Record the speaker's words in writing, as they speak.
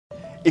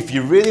If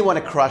you really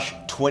want to crush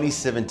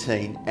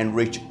 2017 and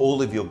reach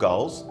all of your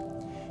goals,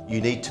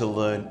 you need to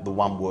learn the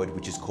one word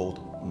which is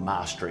called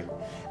mastery.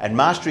 And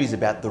mastery is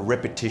about the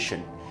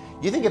repetition.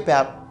 You think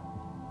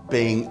about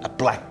being a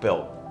black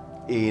belt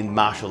in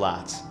martial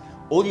arts.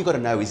 All you got to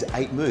know is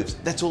 8 moves.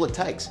 That's all it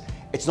takes.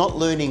 It's not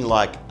learning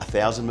like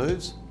 1,000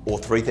 moves or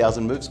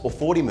 3,000 moves or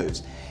 40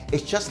 moves.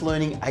 It's just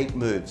learning 8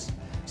 moves.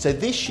 So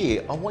this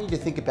year, I want you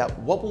to think about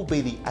what will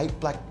be the 8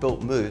 black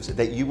belt moves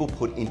that you will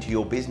put into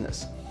your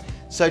business.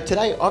 So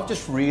today, I've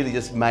just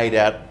made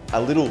out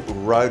a little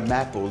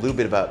roadmap or a little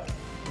bit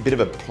of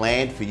a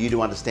plan for you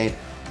to understand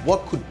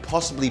what could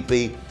possibly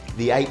be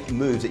the 8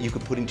 moves that you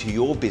could put into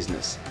your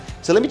business.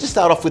 So let me just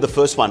start off with the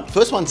first one.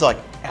 First one's like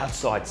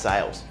outside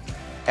sales.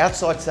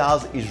 Outside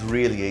sales is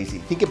really easy.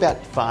 Think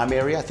about farm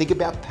area, think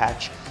about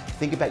patch,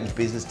 think about your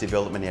business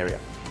development area.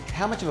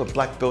 How much of a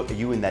black belt are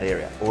you in that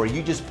area? Or are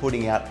you just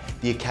putting out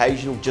the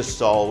occasional just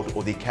sold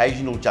or the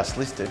occasional just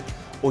listed?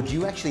 Or do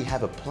you actually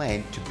have a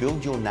plan to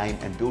build your name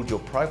and build your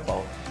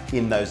profile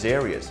in those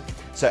areas?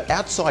 So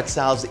outside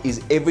sales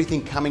is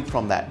everything coming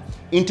from that.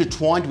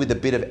 Intertwined with a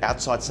bit of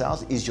outside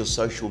sales is your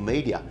social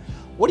media.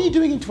 What are you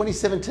doing in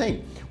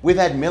 2017? We've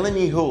had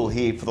Melanie Hull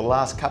here for the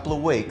last couple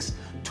of weeks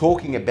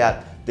talking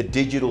about the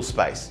digital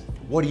space.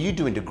 What are you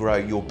doing to grow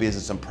your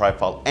business and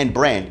profile and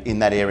brand in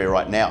that area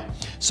right now?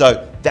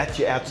 So that's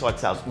your outside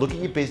sales. Look at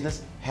your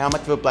business. How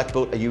much of a black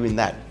belt are you in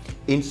that?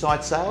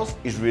 Inside sales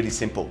is really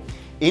simple.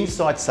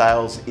 Inside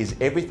sales is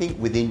everything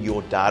within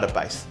your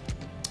database.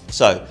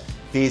 So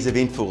spheres of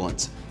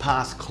influence,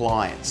 past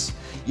clients,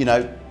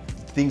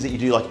 things that you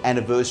do like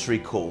anniversary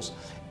calls.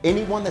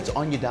 Anyone that's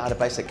on your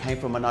database that came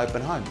from an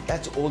open home,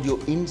 that's all your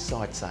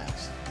inside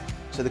sales.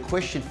 So the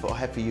question I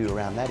have for you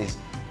around that is,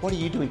 what are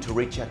you doing to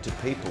reach out to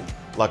people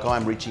like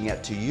I'm reaching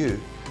out to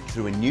you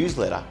through a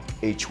newsletter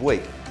each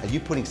week? Are you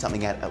putting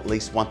something out at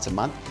least once a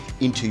month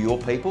into your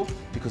people?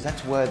 Because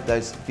that's where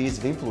those spheres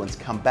of influence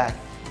come back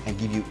and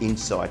give you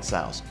inside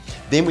sales.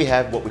 Then we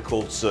have what we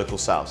call circle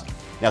sales.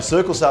 Now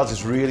circle sales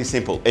is really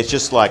simple. It's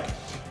just like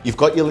you've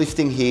got your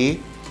listing here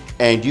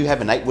and you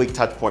have an 8-week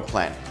touch point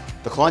plan.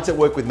 The clients that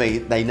work with me,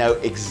 they know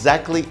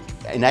exactly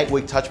an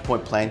 8-week touch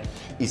point plan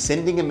is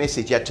sending a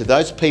message out to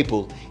those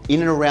people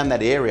in and around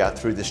that area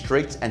through the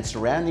streets and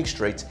surrounding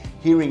streets,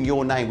 hearing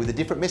your name with a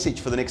different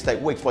message for the next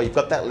 8 weeks while you've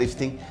got that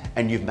listing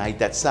and you've made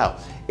that sale.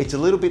 It's a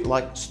little bit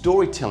like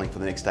storytelling for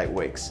the next 8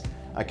 weeks.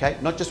 Okay,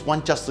 not just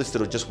one just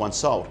listed or just one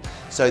sold.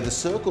 So the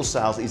circle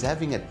sales is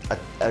having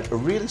a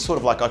really sort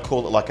of like, I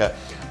call it like a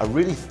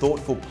really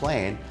thoughtful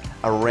plan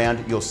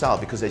around your sale,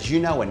 because as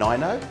you know and I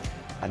know,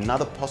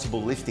 another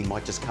possible listing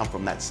might just come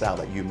from that sale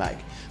that you make.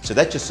 So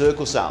that's your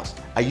circle sales.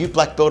 Are you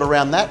black belt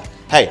around that?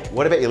 Hey,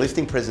 what about your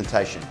listing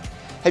presentation?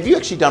 Have you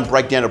actually done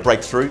breakdown to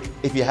breakthrough?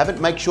 If you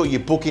haven't, make sure you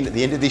book in at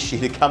the end of this year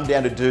to come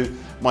down to do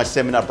my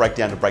seminar,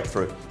 Breakdown to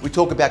Breakthrough. We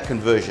talk about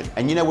conversion,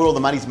 and you know where all the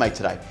money's made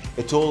today.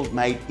 It's all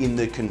made in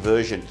the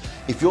conversion.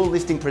 If your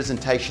listing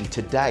presentation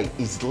today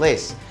is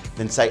less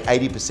than say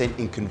 80%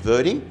 in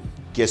converting,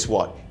 guess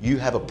what? You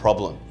have a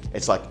problem.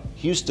 It's like,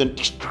 Houston,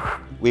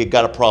 we've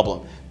got a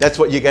problem. That's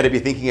what you're going to be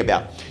thinking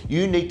about.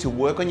 You need to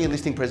work on your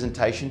listing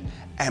presentation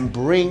and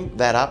bring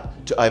that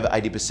up to over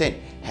 80%.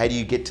 How do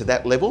you get to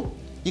that level?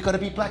 You've got to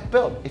be black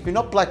belt. If you're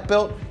not black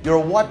belt, you're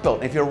a white belt.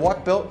 And if you're a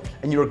white belt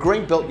and you're a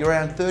green belt, you're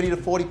around 30 to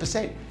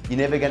 40%. You're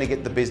never going to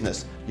get the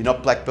business. You're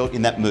not black belt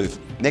in that move.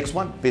 Next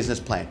one, business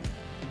plan.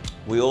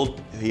 We all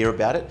hear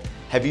about it.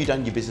 Have you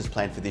done your business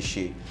plan for this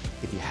year?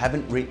 If you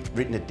haven't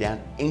written it down,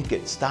 ink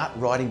it. Start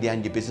writing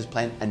down your business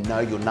plan and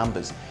know your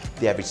numbers.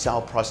 The average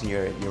sale price and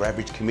your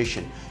average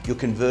commission, your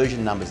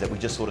conversion numbers that we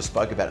just sort of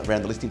spoke about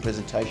around the listing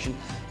presentation.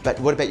 But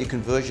what about your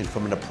conversion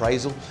from an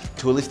appraisal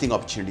to a listing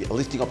opportunity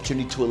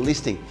to a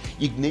listing?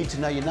 You need to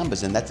know your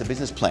numbers, and that's a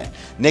business plan.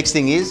 Next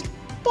thing is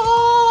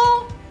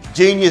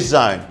Genius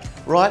Zone,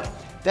 right?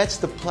 That's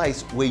the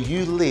place where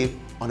you live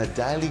on a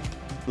daily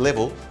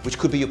level, which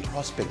could be your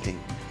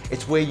prospecting.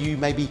 It's where you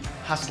may be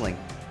hustling,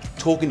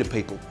 talking to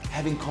people,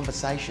 having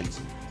conversations.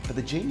 But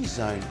the Genius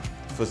Zone,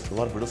 for a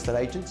lot of real estate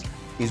agents,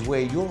 is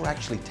where you're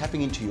actually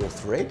tapping into your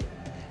thread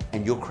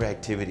and your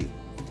creativity.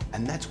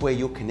 And that's where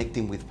you're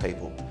connecting with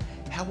people.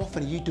 How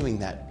often are you doing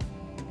that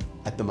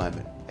at the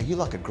moment? Are you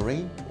like a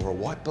green or a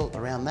white belt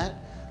around that?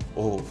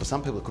 Or for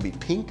some people it could be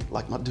pink,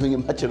 like not doing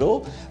it much at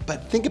all.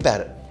 But think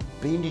about it,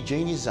 be in your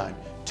Genius Zone.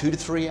 2 to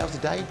 3 hours a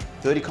day,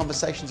 30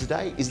 conversations a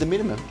day is the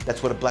minimum.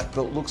 That's what a black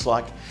belt looks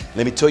like.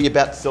 Let me tell you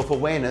about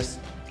self-awareness.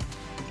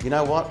 You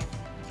know what?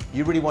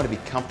 You really want to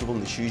be comfortable in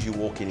the shoes you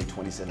walk in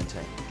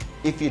 2017.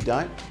 If you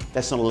don't,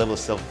 that's not a level of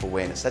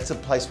self-awareness. That's a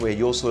place where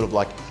you're sort of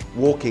like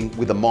walking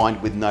with a mind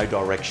with no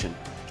direction.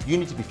 You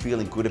need to be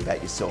feeling good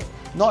about yourself,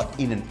 not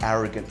in an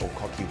arrogant or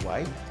cocky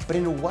way, but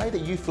in a way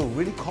that you feel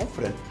really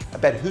confident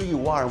about who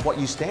you are and what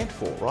you stand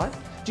for, right?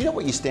 Do you know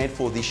what you stand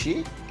for this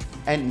year?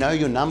 And know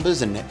your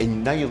numbers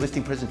and know your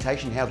listing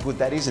presentation, how good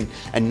that is,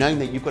 and knowing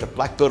that you've got a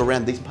black belt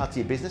around these parts of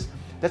your business,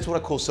 That's what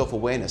I call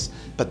self-awareness.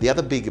 But the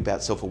other big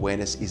about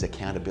self-awareness is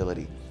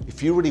accountability.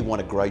 If you really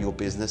want to grow your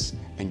business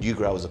and you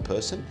grow as a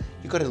person,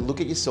 you've got to look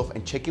at yourself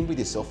and check in with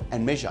yourself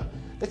and measure.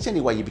 That's the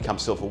only way you become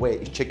self-aware,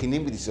 is checking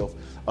in with yourself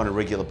on a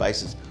regular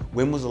basis.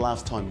 When was the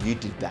last time you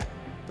did that?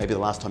 Maybe the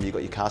last time you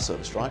got your car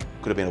serviced, right?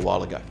 Could have been a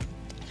while ago.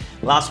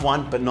 Last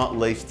one, but not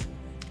least,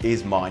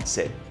 is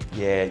mindset.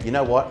 Yeah, you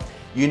know what?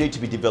 You need to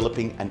be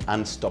developing an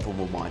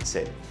unstoppable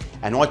mindset.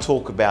 And I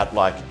talk about,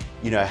 like,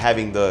 you know,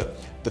 having the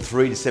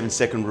 3 to 7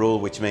 second rule,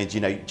 which means,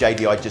 you know,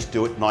 JDI, just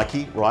do it,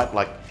 Nike, right?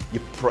 Like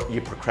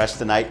you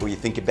procrastinate or you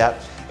think about,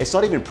 it's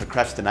not even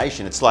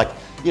procrastination. It's like,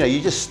 you know,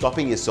 you're just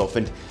stopping yourself.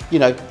 And, you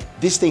know,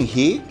 this thing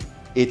here,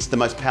 it's the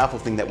most powerful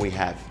thing that we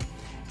have.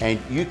 And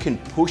you can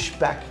push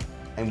back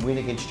and win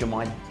against your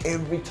mind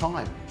every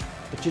time.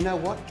 But you know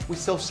what? We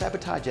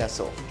self-sabotage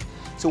ourselves.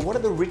 So what are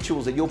the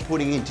rituals that you're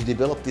putting in to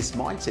develop this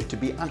mindset to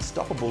be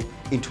unstoppable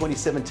in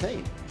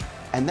 2017?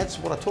 And that's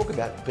what I talk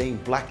about, being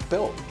black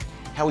belt.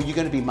 How are you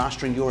going to be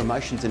mastering your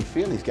emotions and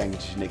feelings going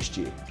into next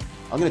year?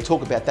 I'm going to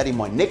talk about that in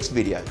my next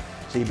video.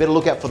 So you better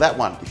look out for that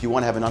one if you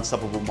want to have an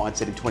unstoppable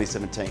mindset in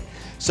 2017.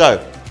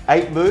 So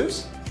 8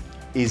 moves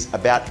is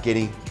about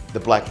getting the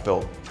black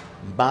belt.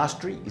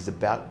 Mastery is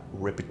about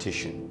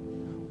repetition.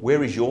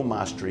 Where is your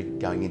mastery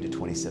going into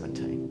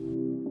 2017?